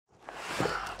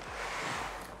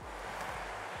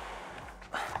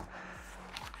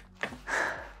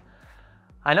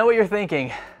I know what you're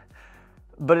thinking,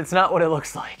 but it's not what it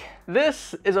looks like.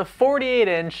 This is a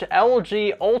 48-inch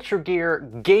LG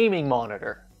UltraGear gaming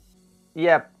monitor.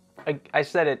 Yeah, I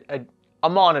said it, a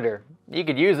monitor. You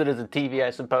could use it as a TV, I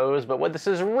suppose, but what this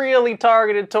is really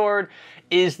targeted toward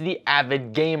is the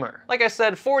avid gamer. Like I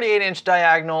said, 48-inch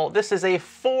diagonal. This is a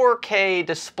 4K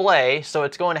display, so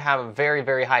it's going to have a very,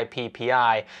 very high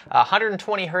PPI.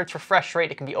 120 hertz refresh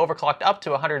rate. It can be overclocked up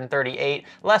to 138.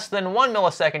 Less than 1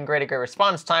 millisecond gray to gray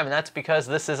response time, and that's because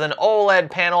this is an OLED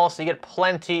panel, so you get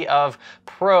plenty of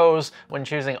pros when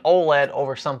choosing OLED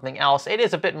over something else. It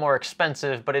is a bit more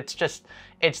expensive, but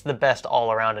it's the best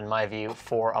all around in my view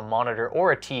for a monitor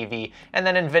or a TV. And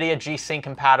then NVIDIA G-Sync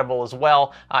compatible as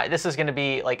well. This is gonna be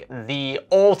like the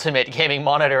ultimate gaming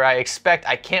monitor, I expect.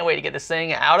 I can't wait to get this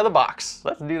thing out of the box.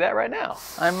 Let's do that right now.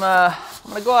 I'm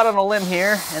gonna go out on a limb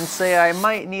here and say I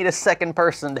might need a second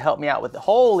person to help me out with it.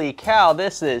 Holy cow,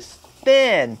 this is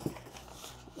thin.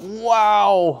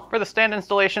 Wow. For the stand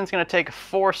installation, it's going to take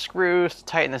 4 screws to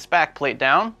tighten this back plate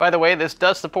down. By the way, this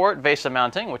does support VESA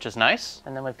mounting, which is nice.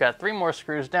 And then we've got 3 more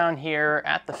screws down here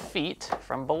at the feet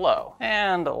from below.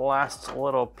 And the last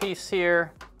little piece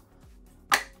here.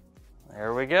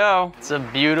 There we go. It's a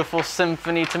beautiful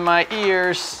symphony to my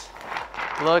ears.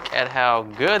 Look at how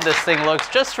good this thing looks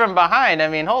just from behind. I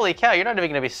mean, holy cow, you're not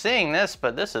even gonna be seeing this,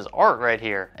 but this is art right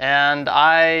here. And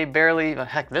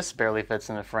heck, this barely fits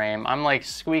in the frame. I'm like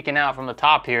squeaking out from the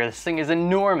top here. This thing is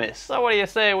enormous. So what do you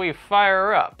say we fire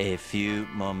her up? A few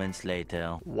moments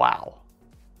later. Wow.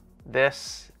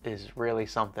 This is really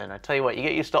something. I tell you what, you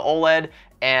get used to OLED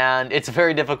and it's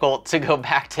very difficult to go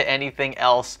back to anything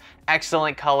else.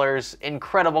 Excellent colors,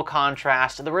 incredible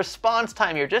contrast. The response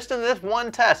time here, just in this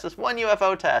one test, this one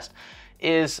UFO test,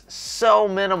 is so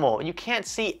minimal. You can't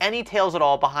see any tails at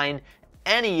all behind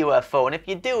any UFO, and if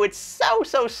you do, it's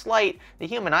so slight the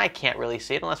human eye can't really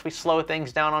see it unless we slow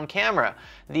things down on camera.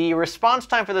 The response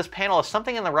time for this panel is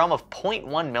something in the realm of 0.1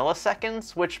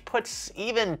 milliseconds, which puts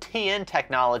even TN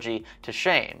technology to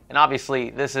shame. And obviously,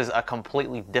 this is a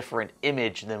completely different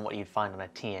image than what you'd find on a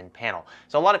TN panel.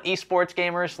 So a lot of esports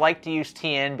gamers like to use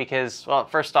TN because, well,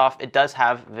 first off, it does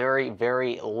have very,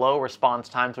 very low response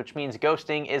times, which means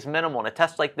ghosting is minimal. In a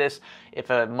test like this,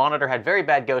 if a monitor had very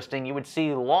bad ghosting, you would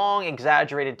see long,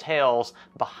 exaggerated tails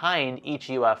behind each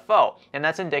UFO. And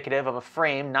that's indicative of a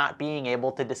frame not being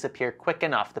able to disappear quick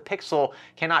enough. The pixel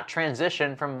cannot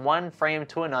transition from one frame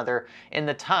to another in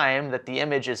the time that the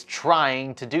image is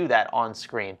trying to do that on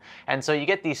screen. And so you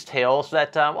get these tails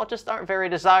that, well, just aren't very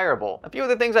desirable. A few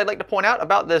other things I'd like to point out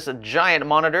about this giant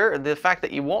monitor, the fact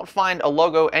that you won't find a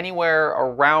logo anywhere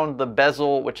around the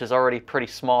bezel, which is already pretty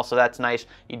small, so that's nice.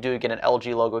 You do get an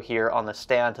LG logo here on the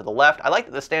stand to the left. I like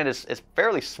that the stand is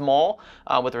fairly small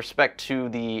with respect to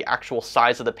the actual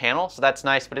size of the panel, so that's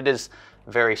nice, but it is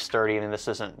very sturdy, and this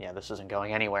isn't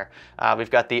going anywhere.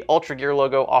 We've got the UltraGear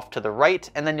logo off to the right,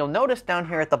 and then you'll notice down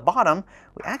here at the bottom,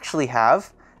 we actually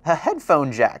have a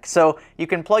headphone jack. So you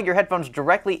can plug your headphones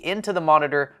directly into the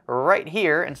monitor right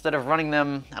here instead of running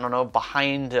them, I don't know,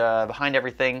 behind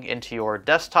everything into your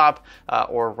desktop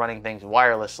or running things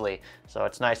wirelessly. So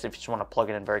it's nice if you just want to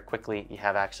plug it in very quickly, you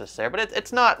have access there. But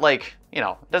it's not like, you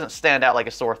know, it doesn't stand out like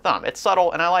a sore thumb. It's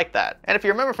subtle, and I like that. And if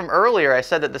you remember from earlier, I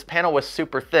said that this panel was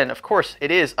super thin. Of course, it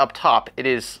is up top. It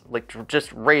is like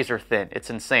just razor thin.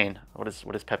 It's insane. What is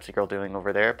Pepsi Girl doing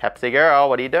over there? Pepsi Girl,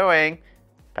 what are you doing?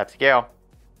 Pepsi Girl.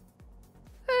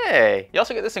 Hey! You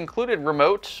also get this included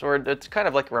remote, or it's kind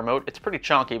of like a remote. It's pretty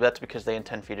chunky, but that's because they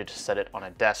intend for you to just set it on a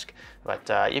desk.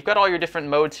 But you've got all your different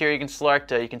modes here you can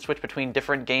select. You can switch between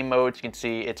different game modes. You can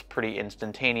see it's pretty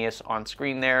instantaneous on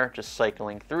screen there, just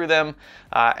cycling through them.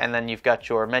 And then you've got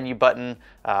your menu button,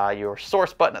 your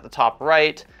source button at the top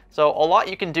right. So a lot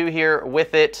you can do here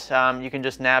with it. You can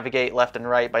just navigate left and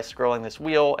right by scrolling this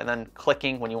wheel and then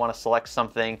clicking when you want to select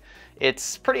something.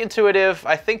 It's pretty intuitive.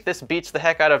 I think this beats the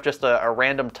heck out of just a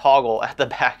random toggle at the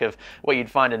back of what you'd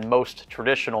find in most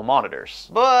traditional monitors.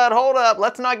 But hold up,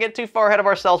 let's not get too far ahead of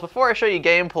ourselves before I show you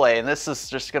gameplay, and this is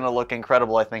just gonna look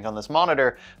incredible, I think, on this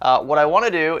monitor. What I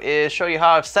wanna do is show you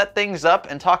how I've set things up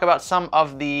and talk about some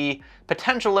of the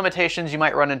potential limitations you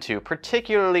might run into,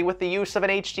 particularly with the use of an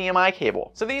HDMI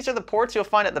cable. So these are the ports you'll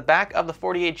find at the back of the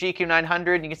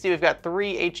 48GQ900. You can see we've got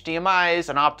 3 HDMIs,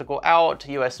 an optical out,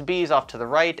 USBs off to the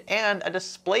right, and a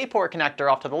DisplayPort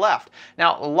connector off to the left.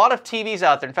 Now, a lot of TVs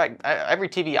out there, in fact, every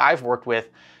TV I've worked with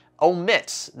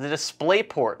omits the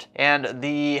DisplayPort, and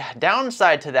the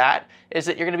downside to that is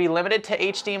that you're going to be limited to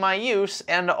HDMI use,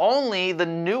 and only the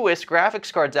newest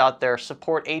graphics cards out there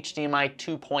support HDMI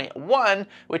 2.1,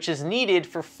 which is needed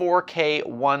for 4K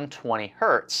 120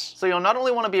 Hz. So you'll not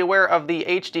only want to be aware of the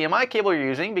HDMI cable you're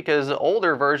using, because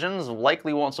older versions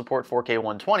likely won't support 4K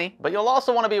 120, but you'll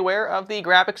also want to be aware of the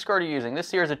graphics card you're using.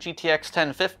 This here is a GTX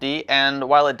 1050, and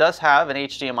while it does have an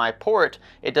HDMI port,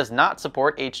 it does not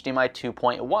support HDMI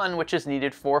 2.1, which is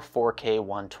needed for 4K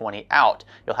 120 out.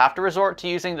 You'll have to resort to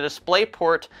using the display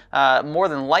port more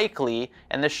than likely,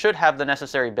 and this should have the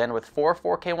necessary bandwidth for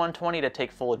 4K 120 to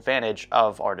take full advantage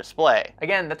of our display.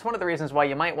 Again, that's one of the reasons why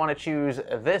you might want to choose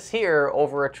this here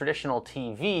over a traditional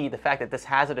TV. The fact that this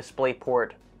has a display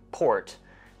port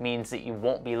means that you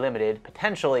won't be limited,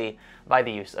 potentially, by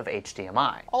the use of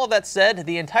HDMI. All of that said,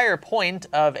 the entire point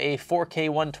of a 4K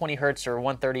 120 Hz or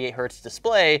 138 Hz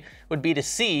display would be to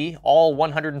see all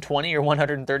 120 or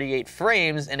 138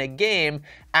 frames in a game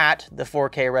at the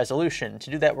 4K resolution. To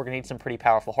do that, we're gonna need some pretty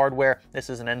powerful hardware. This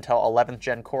is an Intel 11th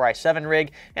Gen Core i7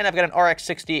 rig, and I've got an RX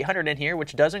 6800 in here,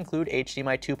 which does include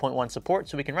HDMI 2.1 support,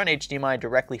 so we can run HDMI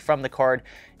directly from the card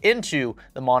into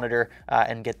the monitor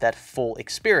and get that full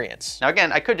experience. Now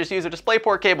again, I could just use a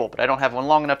DisplayPort cable, but I don't have one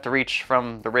long enough to reach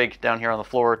from the rig down here on the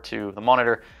floor to the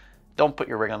monitor. Don't put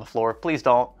your rig on the floor, please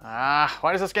don't.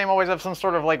 Why does this game always have some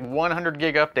sort of like 100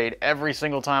 gig update every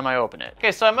single time I open it?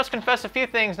 Okay, so I must confess a few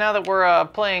things now that we're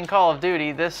playing Call of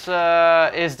Duty. This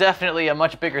is definitely a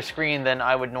much bigger screen than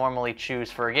I would normally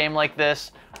choose for a game like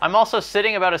this. I'm also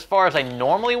sitting about as far as I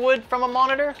normally would from a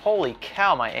monitor. Holy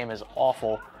cow, my aim is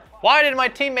awful. Why did my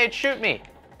teammate shoot me?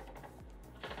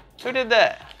 Who did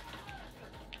that?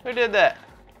 Who did that?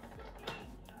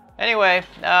 Anyway,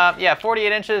 yeah,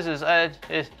 48 inches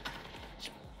is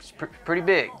pretty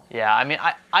big. Yeah, I mean,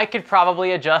 I could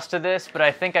probably adjust to this, but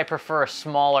I think I prefer a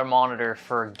smaller monitor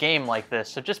for a game like this.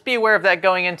 So just be aware of that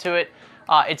going into it.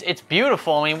 It's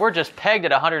beautiful. I mean, we're just pegged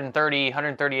at 138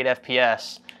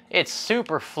 FPS. It's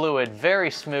super fluid, very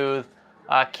smooth.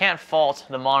 Can't fault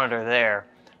the monitor there.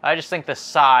 I just think the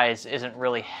size isn't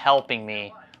really helping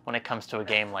me when it comes to a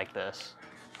game like this.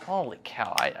 Holy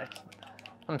cow,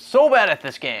 I'm so bad at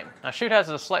this game. Now, Shoot has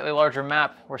a slightly larger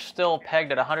map. We're still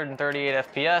pegged at 138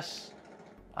 FPS.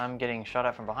 I'm getting shot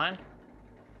at from behind.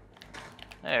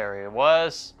 There he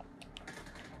was.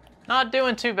 Not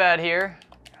doing too bad here.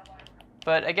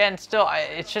 But again, still,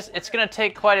 it's gonna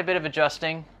take quite a bit of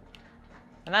adjusting.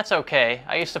 And that's okay.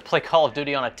 I used to play Call of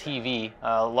Duty on a TV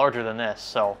larger than this,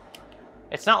 so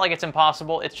it's not like it's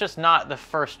impossible. It's just not the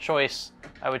first choice,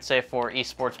 I would say, for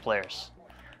esports players.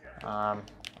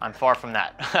 I'm far from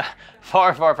that.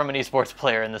 far from an esports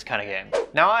player in this kind of game.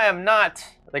 Now, I am not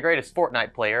the greatest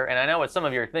Fortnite player, and I know what some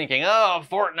of you are thinking, oh,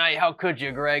 Fortnite, how could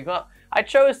you, Greg? Well, I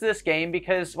chose this game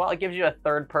because, well, it gives you a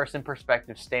third-person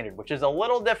perspective standard, which is a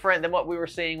little different than what we were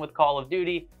seeing with Call of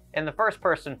Duty in the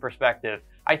first-person perspective.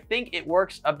 I think it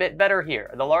works a bit better here.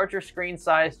 The larger screen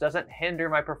size doesn't hinder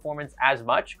my performance as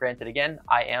much. Granted, again,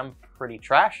 I am pretty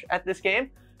trash at this game,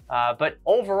 but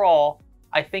overall,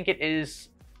 I think it is,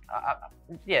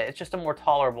 yeah, it's just a more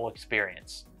tolerable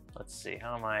experience. Let's see,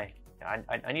 how am I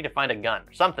need to find a gun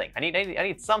or something. I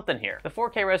need something here. The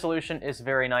 4K resolution is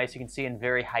very nice. You can see in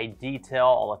very high detail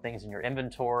all the things in your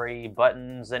inventory,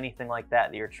 buttons, anything like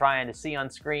that you're trying to see on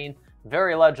screen.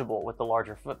 Very legible with the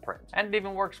larger footprint. And it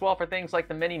even works well for things like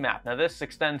the mini-map. Now this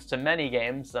extends to many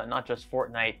games, not just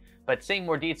Fortnite, but seeing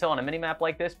more detail on a mini-map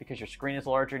like this, because your screen is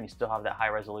larger and you still have that high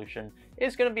resolution,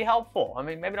 is going to be helpful. I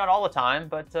mean, maybe not all the time,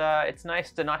 but it's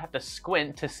nice to not have to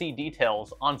squint to see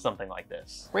details on something like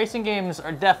this. Racing games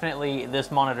are definitely this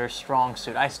monitor's strong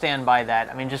suit. I stand by that.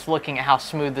 I mean, just looking at how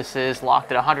smooth this is,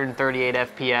 locked at 138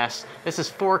 FPS. This is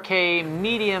 4K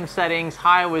medium settings.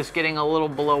 High was getting a little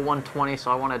below 120, so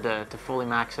I wanted to fully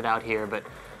max it out here. But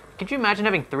could you imagine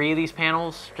having 3 of these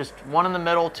panels? Just one in the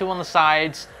middle, 2 on the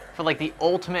sides, for like the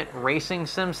ultimate racing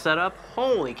sim setup?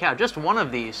 Holy cow, just one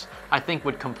of these I think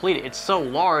would complete it. It's so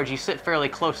large, you sit fairly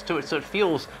close to it, so it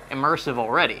feels immersive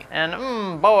already.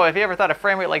 And boy, if you ever thought a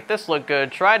frame rate like this looked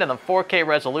good, try it in the 4K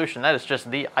resolution. That is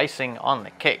just the icing on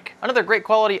the cake. Another great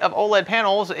quality of OLED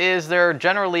panels is they're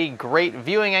generally great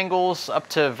viewing angles, up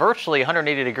to virtually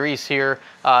 180 degrees here.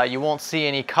 You won't see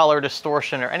any color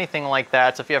distortion or anything like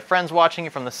that. So if you have friends watching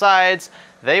it from the sides,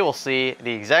 they will see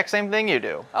the exact same thing you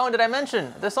do. Oh, and did I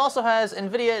mention, this also has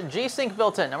NVIDIA G-Sync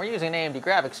built in. Now, we're using an AMD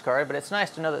graphics card, but it's nice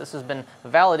to know that this has been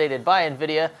validated by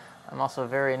NVIDIA. I'm also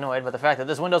very annoyed by the fact that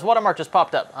this Windows watermark just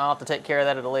popped up. I'll have to take care of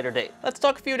that at a later date. Let's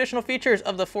talk a few additional features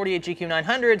of the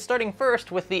 48GQ900, starting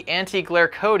first with the anti-glare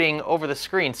coating over the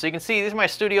screen. So you can see, these are my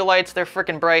studio lights. They're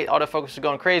freaking bright. Autofocus is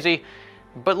going crazy.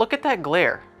 But look at that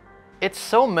glare. It's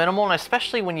so minimal, and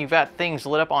especially when you've got things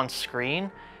lit up on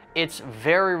screen, it's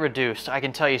very reduced. I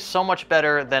can tell you so much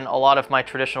better than a lot of my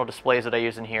traditional displays that I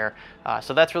use in here.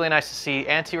 So that's really nice to see.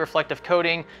 Anti-reflective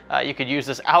coating. You could use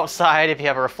this outside if you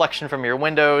have a reflection from your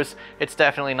windows. It's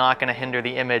definitely not going to hinder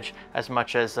the image as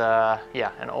much as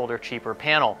yeah, an older, cheaper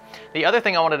panel. The other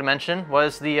thing I wanted to mention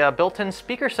was the built-in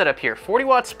speaker setup here.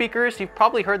 40-watt speakers, you've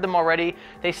probably heard them already.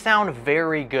 They sound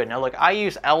very good. Now look, I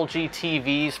use LG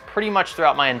TVs pretty much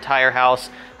throughout my entire house.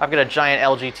 I've got a giant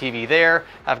LG TV there.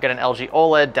 I've got an LG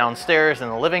OLED downstairs in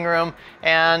the living room,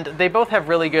 and they both have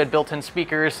really good built-in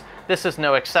speakers. This is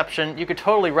no exception. You could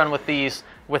totally run with these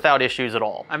without issues at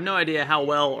all. I have no idea how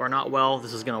well or not well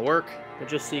this is gonna work, but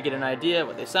just so you get an idea of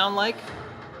what they sound like.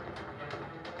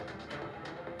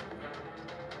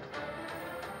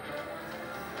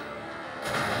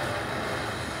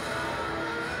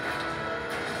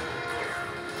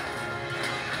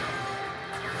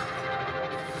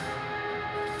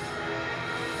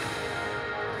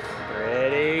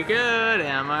 Pretty good,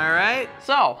 am I right?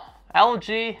 So,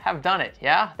 LG have done it,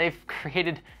 yeah? They've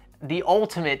created the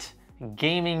ultimate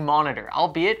gaming monitor,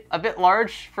 albeit a bit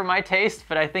large for my taste,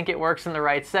 but I think it works in the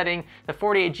right setting. The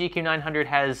 48GQ900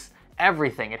 has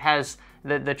everything. It has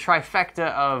the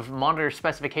trifecta of monitor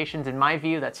specifications in my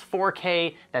view. That's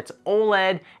 4K, that's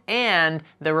OLED, and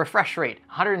the refresh rate,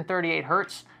 138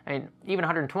 hertz. I mean, even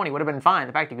 120 would have been fine.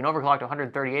 The fact you can overclock to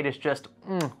 138 is just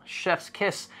chef's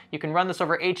kiss. You can run this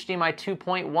over HDMI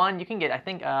 2.1. You can get, I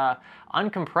think,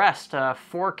 uncompressed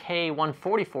 4K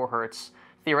 144 hertz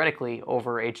theoretically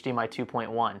over HDMI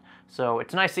 2.1. So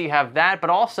it's nice that you have that,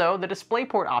 but also the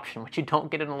DisplayPort option, which you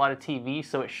don't get in a lot of TVs,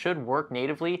 so it should work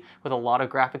natively with a lot of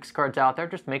graphics cards out there.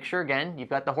 Just make sure, again, you've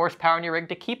got the horsepower in your rig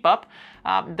to keep up.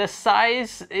 The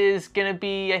size is gonna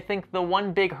be, I think, the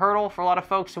one big hurdle for a lot of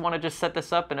folks who wanna just set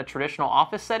this up in a traditional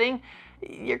office setting.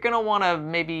 You're gonna wanna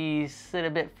maybe sit a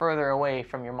bit further away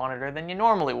from your monitor than you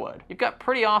normally would. You've got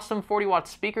pretty awesome 40-watt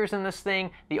speakers in this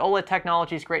thing. The OLED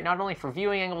technology is great not only for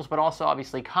viewing angles, but also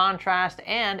obviously contrast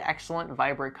and excellent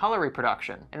vibrant color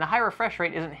reproduction. And the high refresh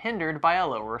rate isn't hindered by a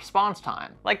lower response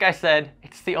time. Like I said,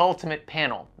 it's the ultimate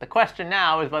panel. The question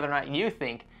now is whether or not you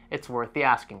think it's worth the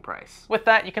asking price. With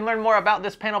that, you can learn more about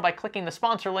this panel by clicking the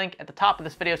sponsor link at the top of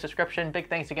this video's description. Big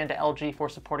thanks again to LG for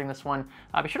supporting this one.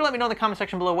 Be sure to let me know in the comment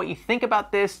section below what you think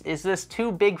about this. Is this too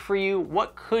big for you?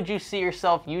 What could you see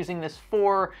yourself using this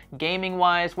for,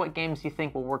 gaming-wise? What games do you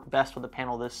think will work best with a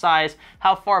panel this size?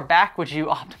 How far back would you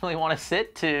optimally want to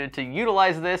sit to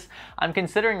utilize this? I'm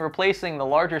considering replacing the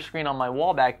larger screen on my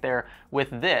wall back there with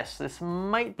this. This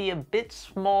might be a bit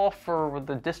small for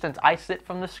the distance I sit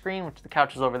from the screen, which the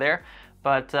couch is over there,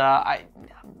 but I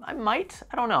might,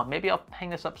 I don't know, maybe I'll hang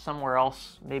this up somewhere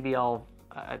else. Maybe I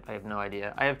have no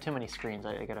idea. I have too many screens.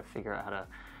 I gotta figure out how to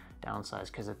downsize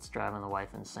because it's driving the wife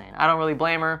insane. I don't really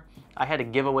blame her. I had to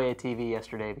give away a TV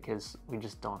yesterday because we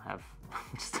just don't have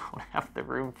the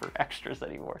room for extras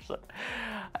anymore. So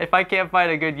if I can't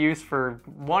find a good use for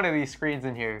one of these screens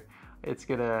in here, it's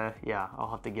gonna, yeah, I'll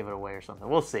have to give it away or something.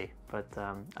 We'll see. But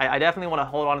I definitely want to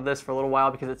hold on to this for a little while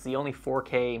because it's the only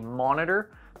 4K monitor,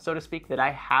 so to speak, that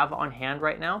I have on hand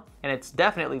right now. And it's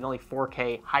definitely the only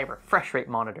 4K high refresh rate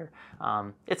monitor.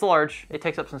 It's large, it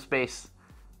takes up some space,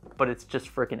 but it's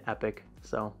just freaking epic.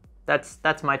 So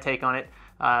that's my take on it.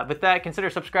 With that,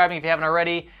 consider subscribing if you haven't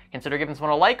already. Consider giving this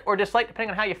one a like or dislike depending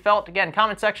on how you felt. Again,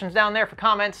 comment section's down there for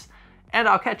comments. And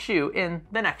I'll catch you in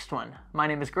the next one. My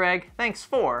name is Greg. Thanks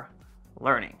for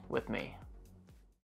learning with me.